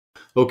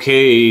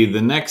Okay,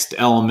 the next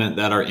element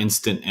that our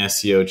instant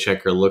SEO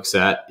checker looks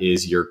at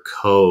is your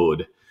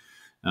code.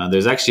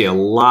 There's actually a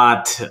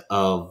lot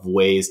of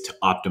ways to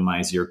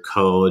optimize your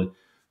code,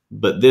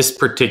 but this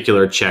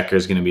particular checker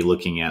is going to be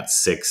looking at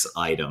 6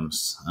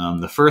 items.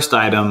 The first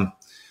item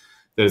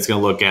that it's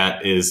going to look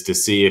at is to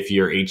see if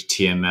your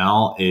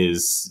HTML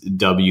is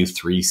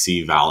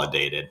W3C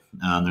validated.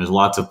 There's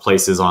lots of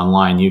places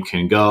online you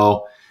can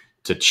go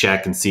to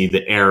check and see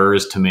the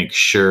errors to make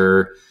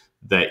sure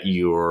that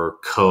your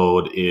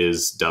code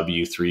is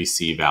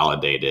W3C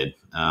validated.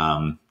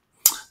 The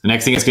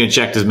next thing it's going to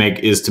check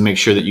is to make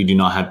sure that you do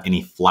not have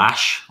any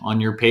Flash on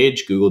your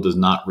page. Google does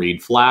not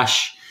read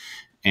Flash,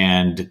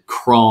 and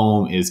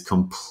Chrome is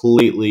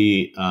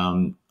completely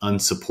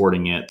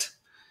unsupporting it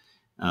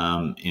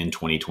in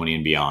 2020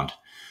 and beyond.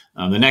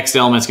 The next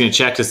element it's going to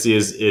check to see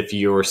is if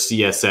your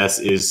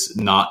CSS is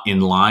not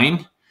in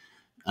line.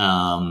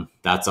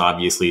 That's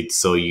obviously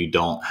so you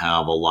don't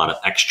have a lot of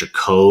extra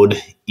code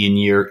in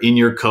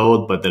your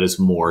code, but that is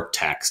more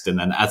text. And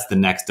then that's the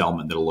next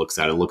element that it looks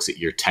at. It looks at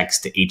your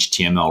text to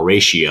HTML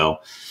ratio,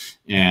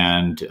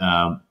 and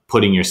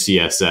putting your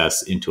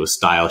CSS into a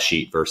style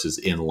sheet versus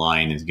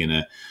inline is going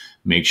to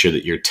make sure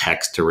that your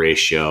text to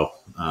ratio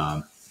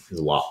is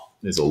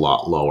a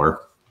lot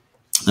lower.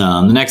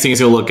 The next thing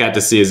it's going to look at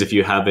to see is if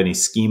you have any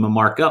schema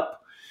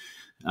markup.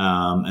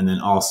 And then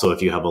also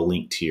if you have a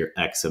link to your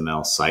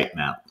XML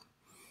sitemap.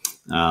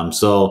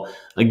 So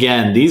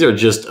again, these are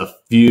just a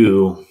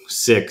few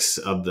 6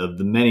 of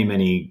the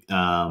many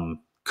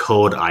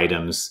code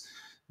items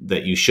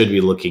that you should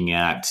be looking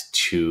at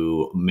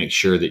to make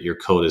sure that your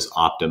code is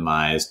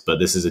optimized. But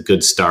this is a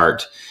good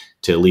start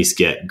to at least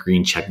get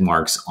green check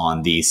marks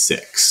on these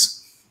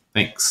 6.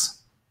 Thanks.